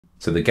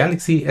So the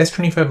Galaxy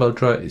S25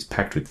 Ultra is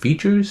packed with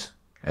features,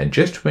 and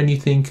just when you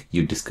think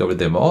you've discovered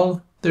them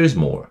all, there's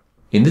more.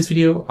 In this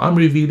video, I'm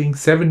revealing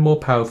 7 more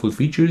powerful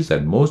features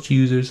that most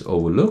users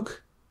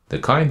overlook, the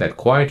kind that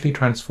quietly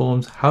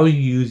transforms how you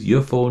use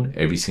your phone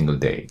every single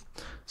day.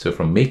 So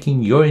from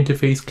making your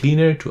interface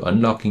cleaner to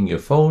unlocking your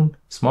phone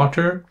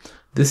smarter,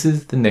 this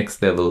is the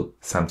next level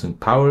Samsung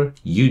power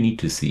you need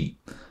to see.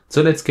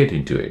 So let's get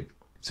into it.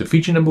 So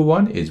feature number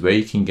 1 is where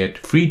you can get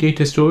free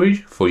data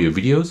storage for your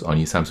videos on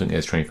your Samsung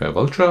S25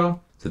 Ultra.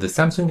 So the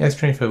Samsung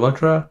S25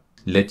 Ultra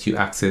lets you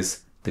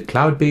access the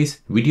cloud-based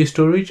video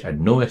storage at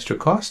no extra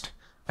cost,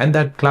 and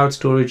that cloud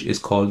storage is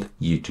called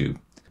YouTube.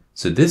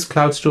 So this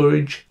cloud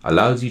storage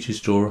allows you to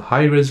store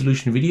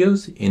high-resolution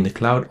videos in the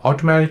cloud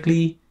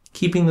automatically,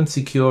 keeping them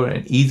secure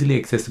and easily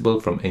accessible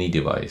from any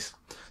device.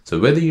 So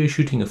whether you're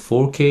shooting a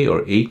 4K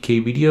or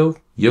 8K video,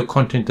 your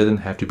content doesn't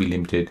have to be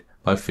limited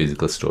by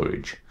physical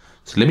storage.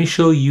 So let me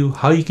show you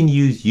how you can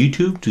use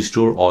YouTube to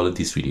store all of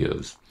these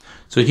videos.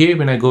 So here,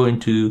 when I go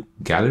into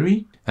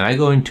Gallery and I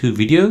go into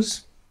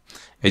Videos,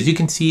 as you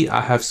can see,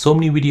 I have so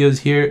many videos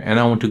here and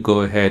I want to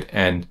go ahead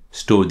and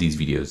store these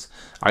videos.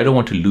 I don't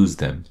want to lose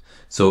them.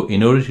 So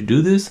in order to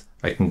do this,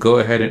 I can go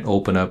ahead and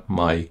open up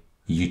my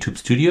YouTube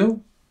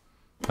Studio.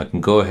 I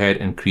can go ahead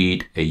and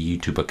create a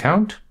YouTube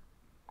account.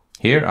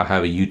 Here I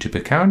have a YouTube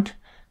account.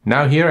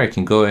 Now here I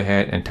can go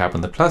ahead and tap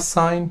on the plus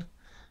sign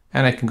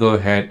and I can go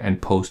ahead and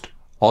post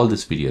all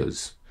these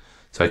videos.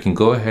 So I can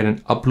go ahead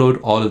and upload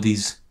all of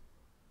these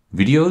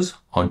videos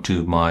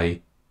onto my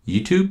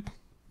YouTube.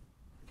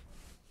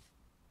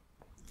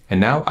 And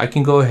now I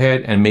can go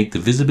ahead and make the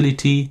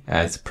visibility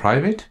as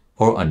private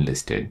or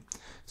unlisted.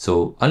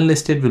 So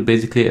unlisted will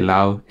basically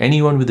allow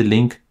anyone with a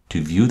link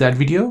to view that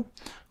video,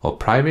 or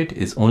private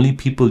is only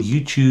people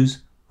you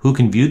choose who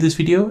can view this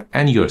video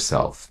and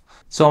yourself.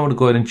 So I'm going to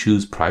go ahead and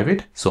choose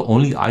private, so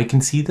only I can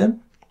see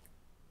them.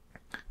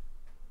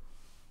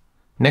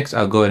 Next,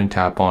 I'll go ahead and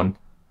tap on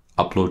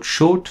upload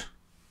short.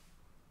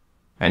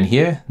 And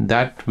here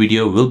that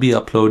video will be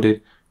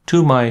uploaded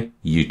to my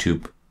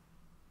YouTube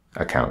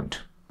account.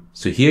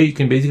 So here you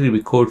can basically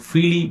record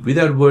freely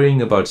without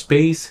worrying about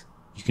space.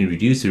 You can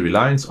reduce the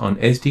reliance on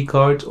SD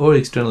cards or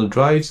external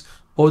drives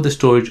or the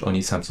storage on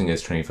your Samsung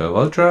S25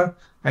 Ultra,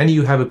 and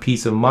you have a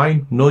peace of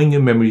mind knowing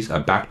your memories are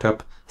backed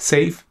up,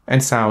 safe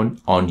and sound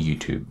on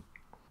YouTube.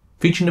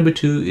 Feature number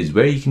 2 is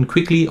where you can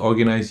quickly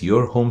organize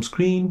your home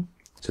screen.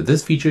 So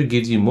this feature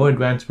gives you more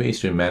advanced ways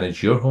to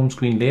manage your home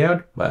screen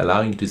layout by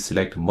allowing you to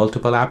select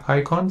multiple app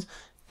icons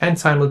and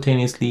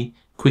simultaneously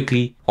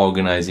quickly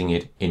organizing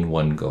it in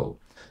one go.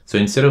 So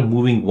instead of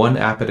moving one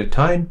app at a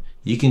time,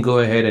 you can go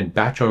ahead and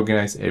batch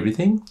organize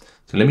everything.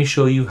 So let me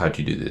show you how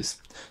to do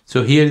this.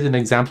 So here's an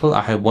example.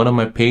 I have one on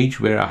my page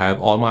where I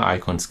have all my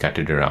icons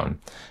scattered around.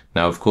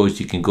 Now, of course,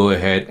 you can go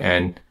ahead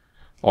and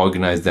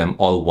organize them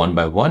all one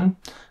by one.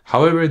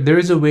 However, there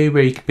is a way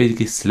where you can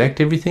basically select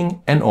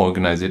everything and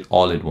organize it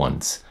all at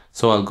once.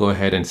 So I'll go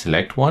ahead and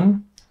select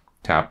one,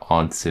 tap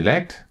on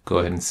select, go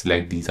ahead and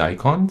select these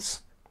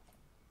icons.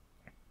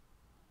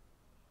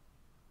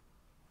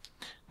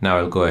 Now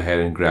I'll go ahead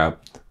and grab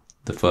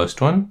the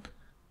first one.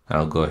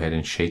 I'll go ahead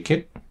and shake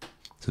it.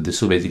 So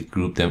this will basically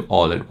group them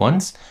all at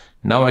once.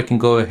 Now I can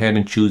go ahead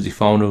and choose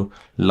if I want to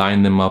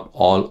line them up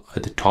all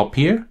at the top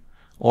here,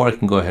 or I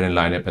can go ahead and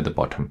line up at the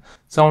bottom.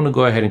 So I want to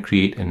go ahead and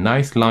create a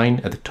nice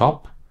line at the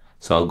top.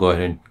 So I'll go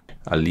ahead and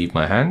I'll leave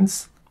my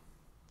hands.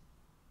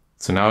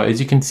 So now,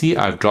 as you can see,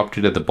 I've dropped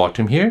it at the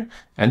bottom here,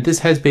 and this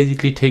has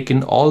basically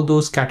taken all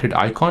those scattered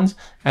icons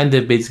and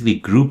they've basically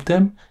grouped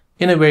them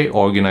in a very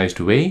organized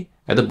way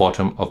at the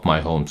bottom of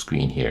my home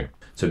screen here.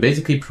 So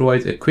basically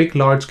provides a quick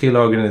large-scale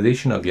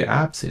organization of your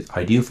apps. It's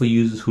ideal for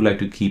users who like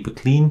to keep a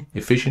clean,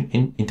 efficient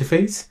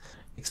interface,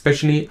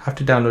 especially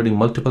after downloading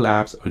multiple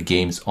apps or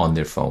games on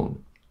their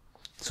phone.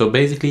 So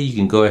basically you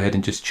can go ahead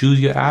and just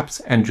choose your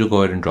apps and you'll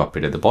go ahead and drop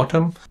it at the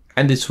bottom,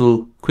 and this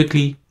will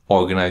quickly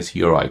organize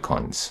your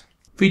icons.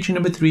 Feature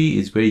number 3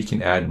 is where you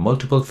can add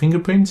multiple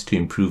fingerprints to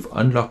improve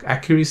unlock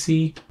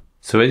accuracy.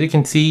 So as you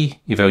can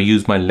see, if I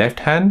use my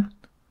left hand,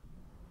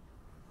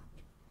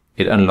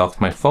 it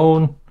unlocks my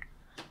phone.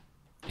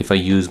 If I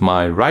use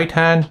my right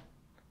hand,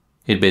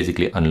 it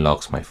basically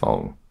unlocks my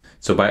phone.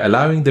 So by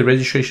allowing the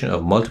registration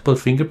of multiple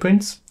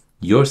fingerprints,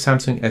 your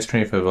Samsung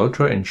S25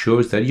 Ultra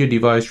ensures that your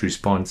device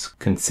responds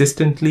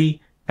consistently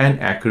and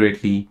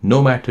accurately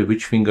no matter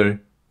which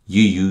finger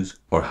you use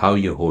or how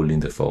you're holding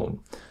the phone.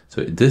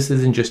 So this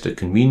isn't just a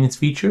convenience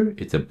feature,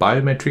 it's a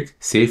biometric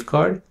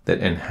safeguard that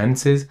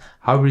enhances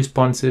how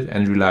responsive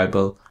and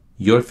reliable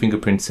your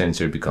fingerprint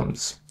sensor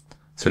becomes.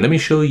 So let me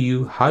show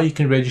you how you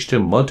can register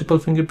multiple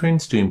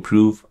fingerprints to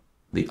improve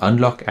the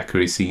unlock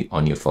accuracy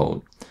on your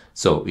phone.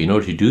 So in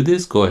order to do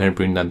this, go ahead and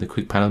bring down the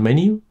quick panel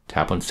menu,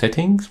 tap on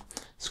settings,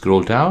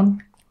 scroll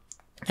down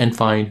and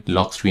find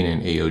lock screen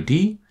and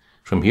AOD.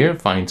 From here,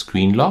 find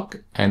screen lock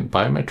and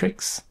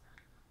biometrics.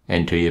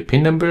 Enter your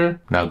PIN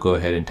number. Now go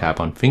ahead and tap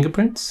on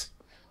fingerprints.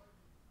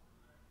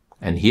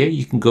 And here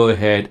you can go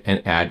ahead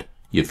and add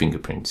your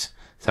fingerprints.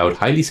 So I would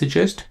highly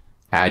suggest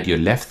add your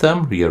left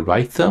thumb, your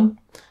right thumb,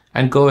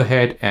 and go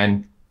ahead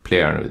and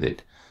play around with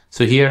it.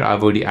 So here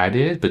I've already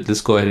added it, but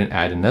let's go ahead and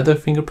add another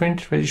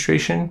fingerprint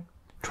registration.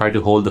 Try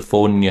to hold the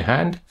phone in your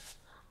hand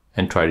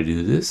and try to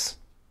do this.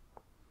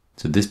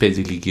 So this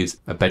basically gives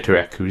a better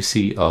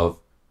accuracy of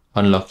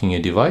unlocking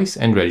your device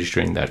and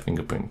registering that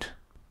fingerprint.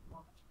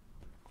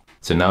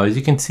 So now as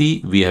you can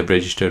see, we have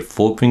registered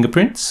 4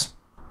 fingerprints.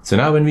 So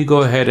now when we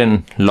go ahead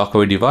and lock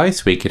our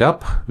device, wake it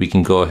up, we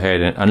can go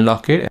ahead and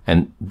unlock it.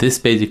 And this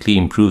basically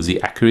improves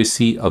the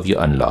accuracy of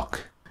your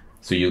unlock.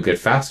 So you'll get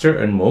faster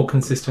and more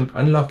consistent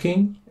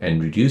unlocking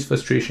and reduce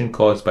frustration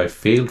caused by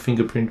failed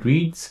fingerprint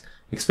reads,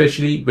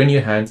 especially when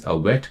your hands are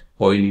wet,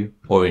 oily,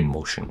 or in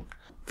motion.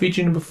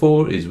 Feature number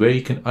 4 is where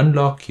you can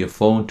unlock your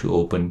phone to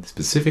open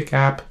specific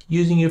app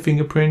using your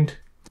fingerprint.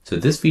 So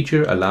this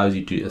feature allows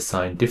you to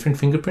assign different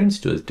fingerprints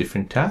to a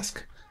different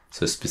task.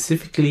 So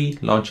specifically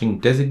launching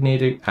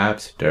designated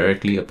apps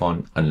directly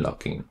upon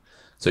unlocking.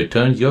 So it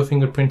turns your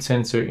fingerprint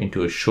sensor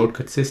into a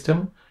shortcut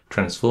system,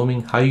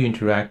 transforming how you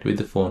interact with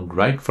the phone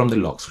right from the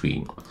lock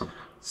screen.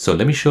 So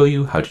let me show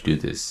you how to do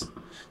this.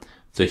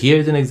 So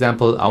here's an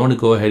example. I want to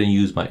go ahead and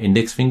use my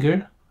index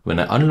finger. When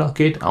I unlock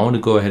it, I want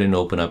to go ahead and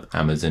open up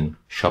Amazon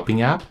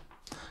shopping app.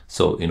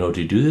 So in order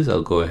to do this,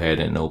 I'll go ahead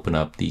and open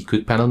up the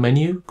quick panel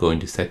menu, go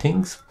into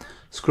settings,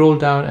 scroll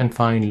down and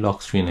find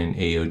lock screen and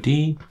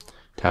AOD,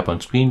 tap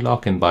on screen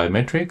lock and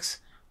biometrics,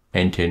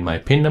 enter in my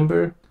PIN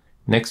number.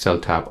 Next, I'll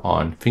tap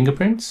on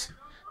fingerprints.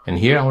 And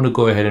here I want to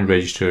go ahead and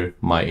register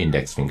my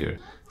index finger.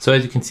 So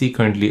as you can see,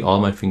 currently all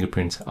my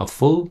fingerprints are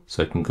full.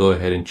 So I can go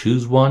ahead and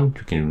choose one.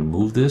 You can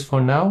remove this for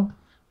now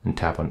and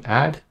tap on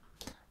add.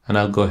 And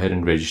I'll go ahead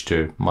and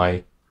register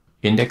my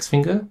index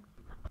finger.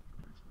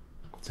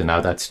 So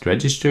now that's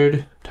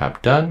registered,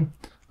 tap done.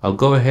 I'll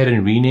go ahead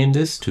and rename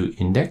this to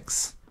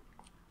index.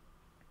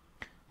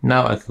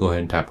 Now I can go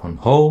ahead and tap on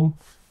home.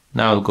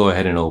 Now I'll go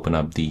ahead and open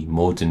up the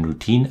modes and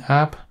routine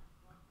app.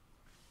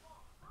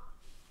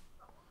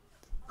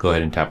 Go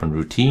ahead and tap on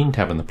routine,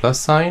 tap on the plus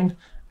sign,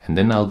 and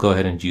then I'll go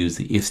ahead and use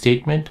the if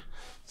statement.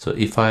 So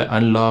if I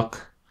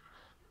unlock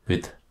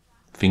with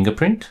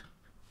fingerprint,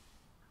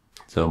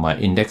 so my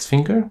index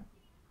finger,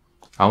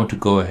 I want to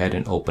go ahead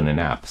and open an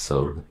app.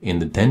 So in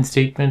the then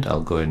statement,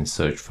 I'll go ahead and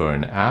search for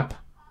an app.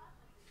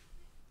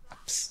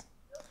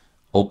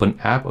 Open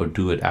app or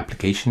do an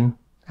application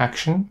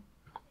action.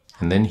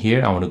 And then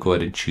here I want to go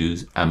ahead and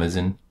choose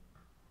Amazon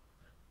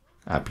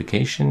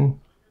application.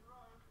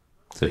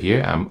 So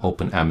here I'm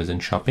open Amazon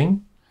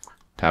shopping,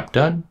 tap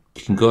done.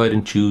 You can go ahead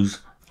and choose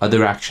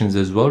other actions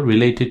as well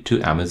related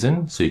to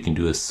Amazon. So you can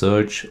do a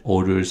search,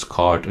 orders,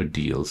 cart, or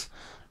deals.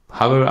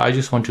 However, I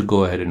just want to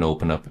go ahead and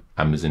open up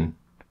Amazon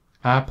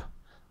app,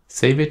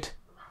 save it,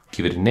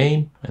 give it a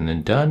name, and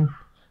then done.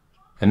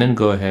 And then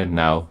go ahead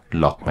now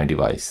lock my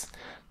device.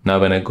 Now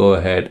when I go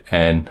ahead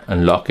and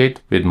unlock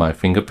it with my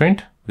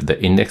fingerprint, with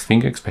the index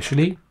finger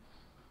especially,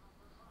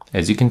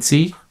 as you can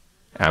see,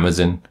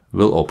 Amazon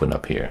will open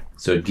up here.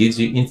 So it gives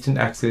you instant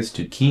access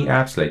to key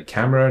apps like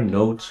camera,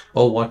 notes,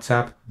 or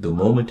WhatsApp the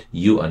moment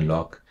you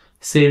unlock,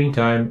 saving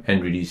time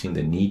and reducing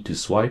the need to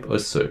swipe or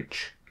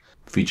search.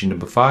 Feature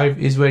number 5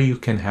 is where you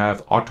can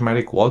have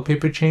automatic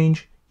wallpaper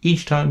change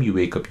each time you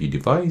wake up your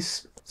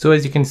device. So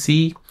as you can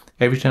see,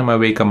 every time I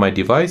wake up my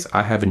device,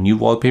 I have a new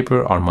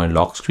wallpaper on my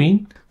lock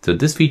screen. So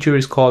this feature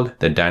is called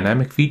the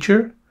dynamic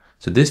feature.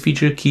 So this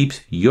feature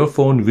keeps your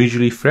phone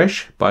visually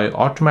fresh by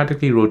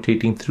automatically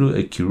rotating through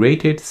a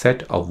curated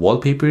set of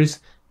wallpapers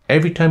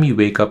every time you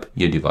wake up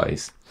your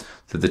device.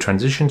 So the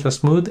transitions are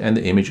smooth and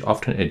the image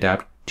often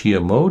adapt to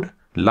your mode,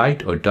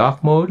 light or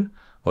dark mode,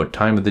 or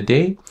time of the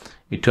day.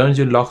 It turns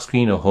your lock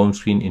screen or home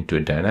screen into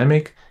a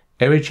dynamic,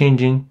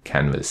 ever-changing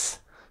canvas.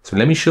 So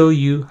let me show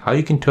you how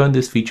you can turn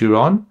this feature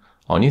on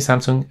your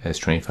Samsung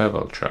S25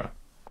 Ultra.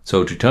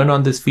 So to turn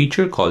on this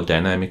feature called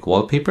dynamic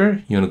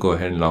wallpaper, you want to go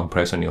ahead and long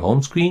press on your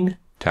home screen,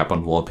 tap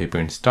on wallpaper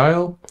and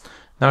style.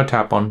 Now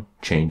tap on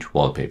change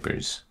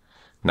wallpapers.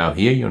 Now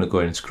here you want to go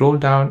ahead and scroll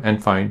down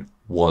and find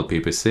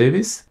wallpaper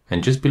service.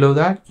 And just below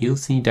that, you'll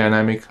see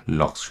dynamic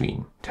lock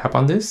screen. Tap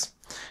on this.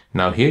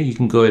 Now here you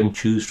can go ahead and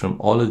choose from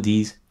all of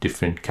these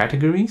different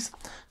categories.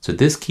 So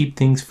this keeps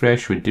things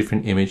fresh with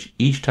different image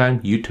each time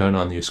you turn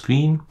on your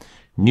screen.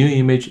 New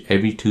image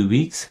every 2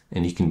 weeks,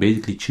 and you can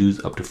basically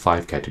choose up to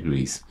 5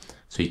 categories.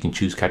 So you can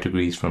choose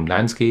categories from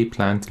landscape,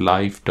 plants,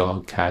 life,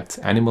 dog, cats,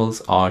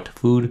 animals, art,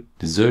 food,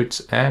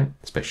 desserts, and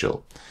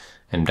special.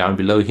 And down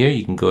below here,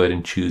 you can go ahead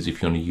and choose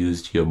if you want to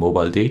use your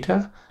mobile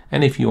data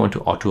and if you want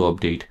to auto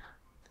update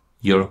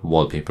your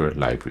wallpaper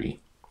library.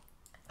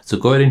 So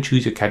go ahead and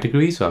choose your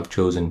category. So I've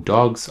chosen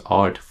dogs,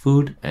 art,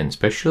 food, and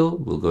special.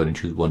 We'll go ahead and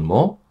choose one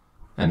more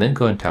and then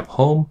go and tap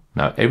home.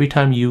 Now, every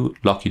time you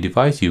lock your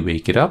device, you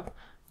wake it up,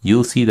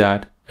 you'll see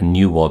that a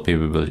new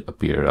wallpaper will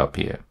appear up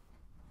here.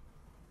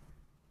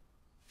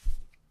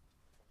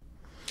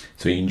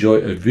 So you enjoy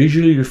a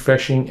visually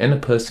refreshing and a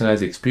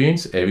personalized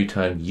experience every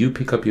time you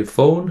pick up your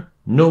phone.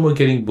 No more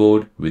getting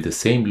bored with the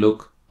same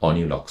look on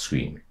your lock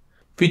screen.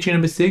 Feature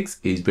number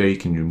 6 is where you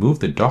can remove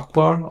the dock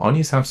bar on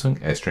your Samsung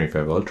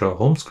S25 Ultra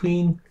home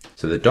screen.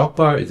 So the dock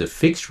bar is a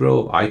fixed row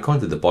of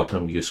icons at the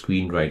bottom of your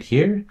screen right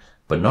here.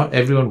 but not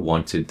everyone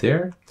wants it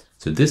there.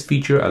 So this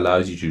feature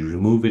allows you to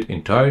remove it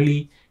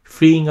entirely,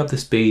 freeing up the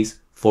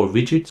space for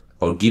widgets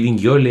or giving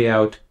your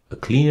layout a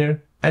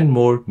cleaner and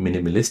more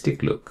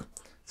minimalistic look.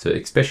 So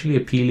especially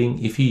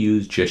appealing if you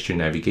use gesture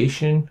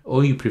navigation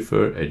or you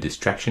prefer a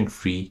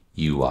distraction-free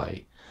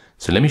UI.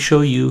 So let me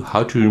show you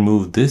how to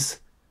remove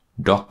this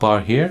dock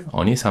bar here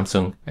on your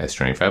Samsung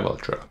S25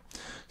 Ultra.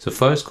 So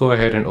first go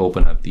ahead and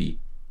open up the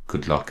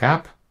Good Lock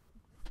app.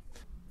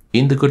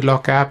 In the Good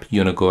Lock app, you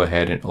want to go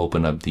ahead and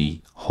open up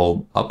the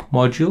Home Up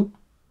module.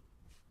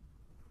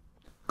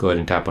 Go ahead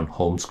and tap on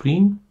Home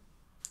Screen.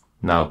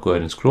 Now go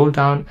ahead and scroll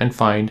down and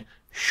find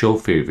Show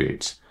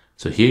Favorites.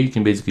 So here you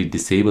can basically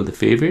disable the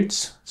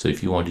favorites. So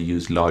if you want to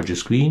use larger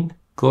screen,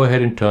 go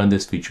ahead and turn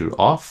this feature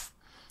off.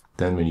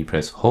 Then when you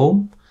press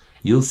Home,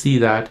 you'll see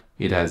that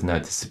it has now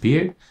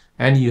disappeared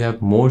and you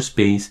have more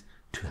space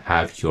to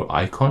have your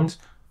icons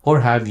or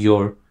have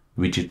your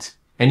widgets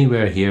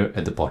anywhere here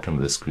at the bottom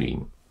of the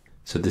screen.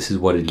 So this is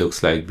what it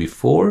looks like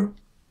before.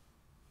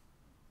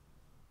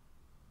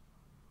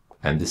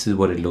 And this is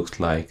what it looks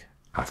like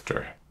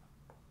after.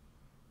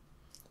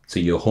 So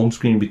your home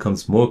screen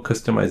becomes more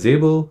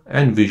customizable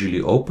and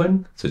visually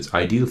open. So it's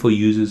ideal for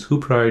users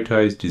who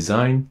prioritize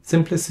design,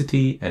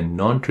 simplicity, and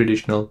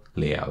non-traditional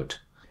layout.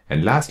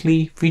 And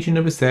lastly, feature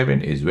number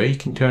 7 is where you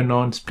can turn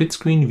on split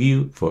screen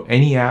view for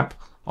any app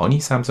on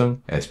your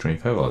Samsung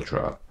S25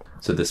 Ultra.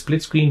 So the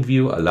split screen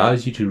view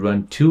allows you to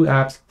run 2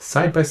 apps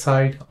side by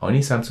side on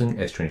your Samsung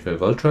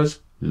S25 Ultra's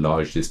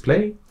large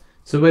display.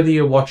 So whether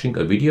you're watching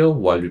a video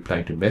while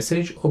replying to a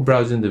message or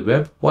browsing the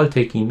web while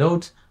taking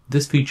notes,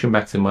 this feature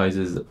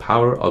maximizes the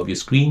power of your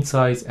screen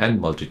size and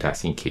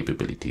multitasking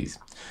capabilities.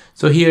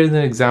 So here's an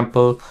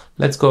example.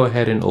 Let's go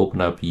ahead and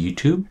open up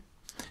YouTube.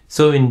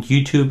 So in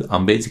YouTube,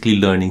 I'm basically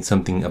learning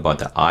something about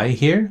the eye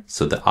here.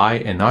 So the eye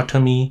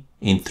anatomy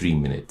in 3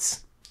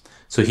 minutes.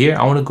 So here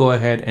I want to go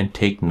ahead and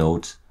take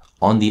notes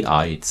on the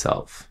eye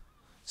itself.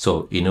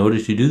 So in order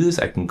to do this,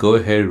 I can go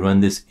ahead and run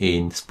this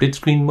in split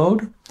screen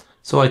mode.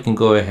 So I can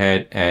go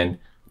ahead and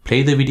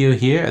play the video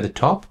here at the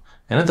top.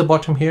 And at the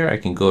bottom here, I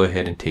can go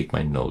ahead and take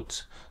my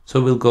notes. So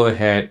we'll go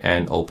ahead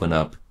and open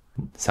up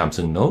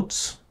Samsung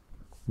Notes.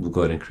 We'll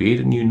go ahead and create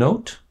a new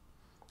note.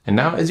 And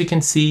now, as you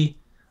can see,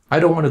 I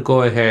don't want to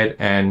go ahead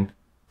and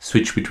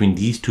switch between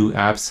these 2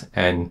 apps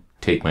and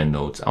take my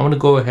notes. I want to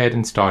go ahead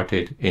and start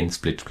it in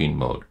split screen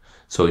mode.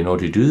 So in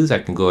order to do this, I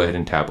can go ahead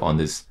and tap on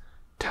this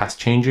task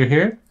changer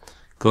here.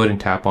 Go ahead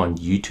and tap on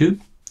YouTube.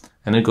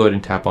 And then go ahead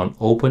and tap on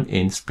Open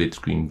in Split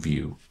Screen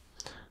View.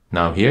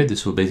 Now here,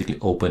 this will basically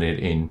open it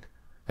in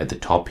at the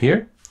top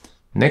here.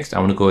 Next, I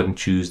want to go ahead and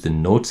choose the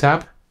Notes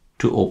app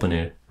to open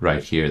it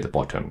right here at the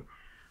bottom.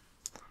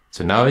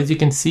 So now, as you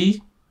can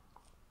see,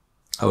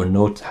 our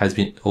note has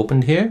been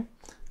opened here.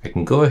 I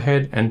can go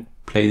ahead and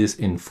play this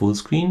in full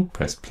screen,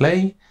 press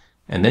play,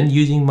 and then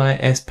using my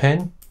S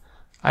Pen,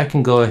 I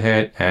can go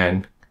ahead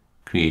and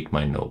create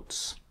my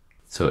notes.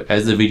 So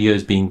as the video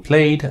is being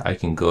played, I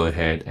can go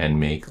ahead and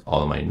make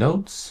all my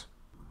notes.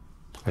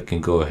 I can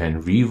go ahead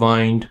and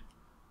rewind,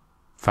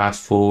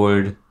 fast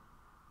forward,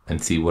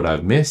 and see what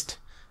I've missed.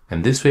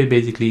 And this way,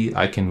 basically,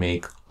 I can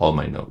make all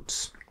my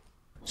notes.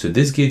 So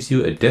this gives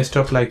you a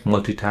desktop-like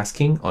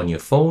multitasking on your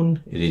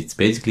phone. It's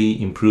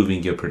basically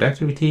improving your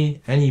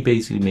productivity, and you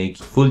basically make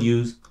full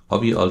use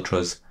of your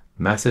Ultra's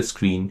massive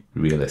screen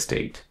real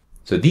estate.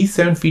 So these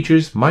 7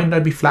 features might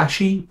not be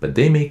flashy, but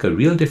they make a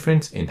real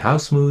difference in how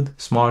smooth,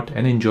 smart,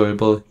 and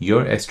enjoyable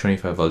your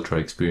S25 Ultra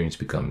experience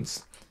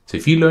becomes. So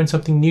if you learned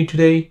something new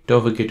today,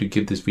 don't forget to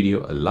give this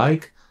video a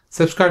like,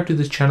 subscribe to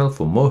this channel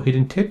for more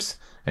hidden tips,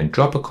 and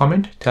drop a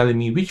comment telling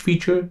me which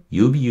feature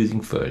you'll be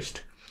using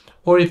first,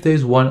 or if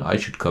there's one I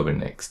should cover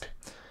next.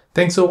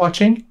 Thanks for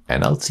watching,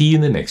 and I'll see you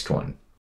in the next one.